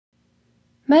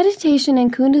Meditation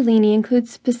in Kundalini includes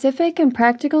specific and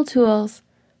practical tools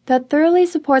that thoroughly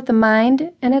support the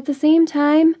mind and at the same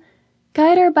time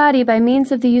guide our body by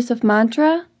means of the use of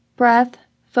mantra, breath,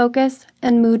 focus,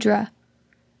 and mudra.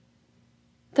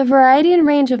 The variety and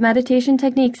range of meditation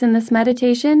techniques in this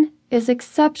meditation is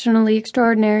exceptionally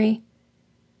extraordinary.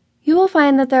 You will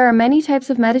find that there are many types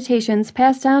of meditations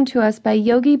passed down to us by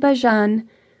Yogi Bhajan,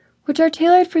 which are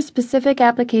tailored for specific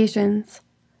applications.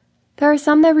 There are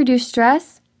some that reduce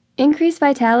stress, increase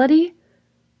vitality,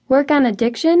 work on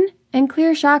addiction, and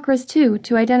clear chakras too,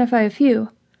 to identify a few.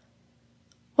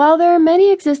 While there are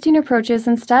many existing approaches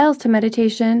and styles to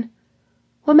meditation,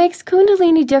 what makes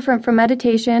Kundalini different from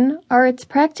meditation are its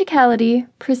practicality,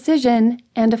 precision,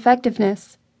 and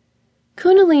effectiveness.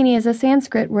 Kundalini is a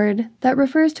Sanskrit word that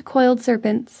refers to coiled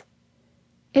serpents.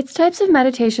 Its types of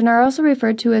meditation are also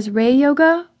referred to as Ray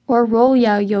Yoga or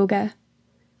Rolya Yoga.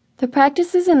 The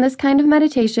practices in this kind of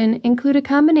meditation include a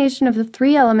combination of the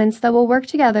three elements that will work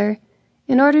together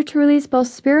in order to release both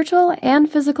spiritual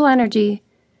and physical energy,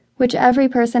 which every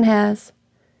person has.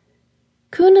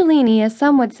 Kundalini, as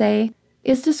some would say,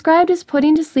 is described as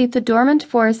putting to sleep the dormant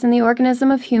force in the organism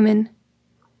of human.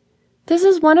 This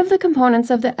is one of the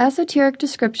components of the esoteric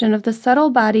description of the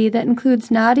subtle body that includes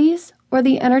nadis, or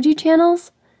the energy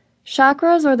channels,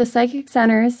 chakras, or the psychic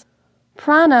centers,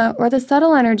 prana, or the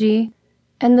subtle energy,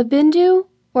 and the bindu,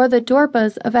 or the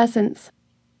dorpas of essence,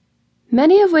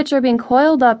 many of which are being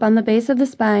coiled up on the base of the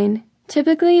spine,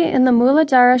 typically in the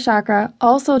Muladhara chakra,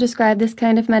 also describe this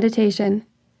kind of meditation.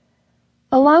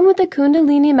 Along with the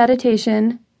Kundalini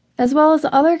meditation, as well as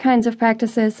other kinds of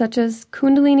practices such as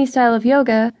Kundalini style of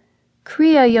yoga,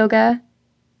 Kriya Yoga,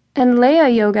 and Laya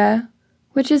Yoga,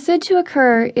 which is said to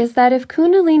occur is that if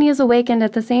Kundalini is awakened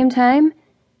at the same time,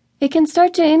 it can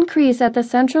start to increase at the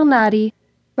central nadi,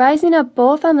 rising up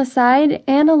both on the side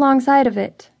and alongside of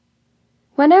it.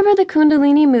 Whenever the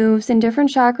Kundalini moves in different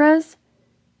chakras,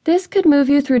 this could move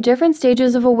you through different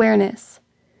stages of awareness.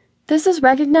 This is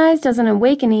recognized as an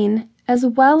awakening as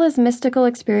well as mystical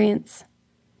experience.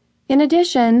 In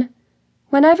addition,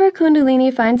 whenever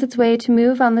Kundalini finds its way to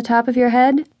move on the top of your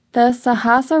head, the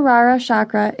Sahasrara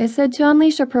chakra is said to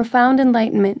unleash a profound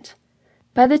enlightenment.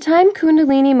 By the time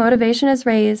Kundalini motivation is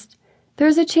raised, there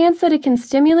is a chance that it can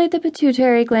stimulate the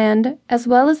pituitary gland as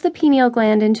well as the pineal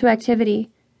gland into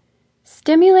activity,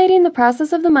 stimulating the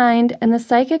process of the mind and the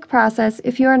psychic process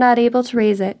if you are not able to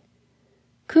raise it.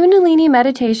 Kundalini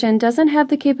meditation doesn't have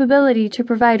the capability to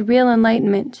provide real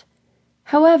enlightenment.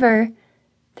 However,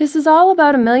 this is all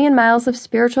about 1,000,000 miles of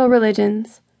spiritual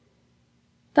religions.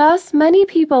 Thus, many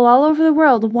people all over the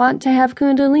world want to have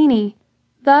Kundalini.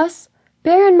 Thus,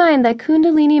 bear in mind that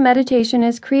Kundalini meditation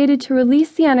is created to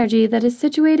release the energy that is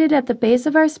situated at the base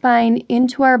of our spine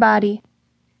into our body.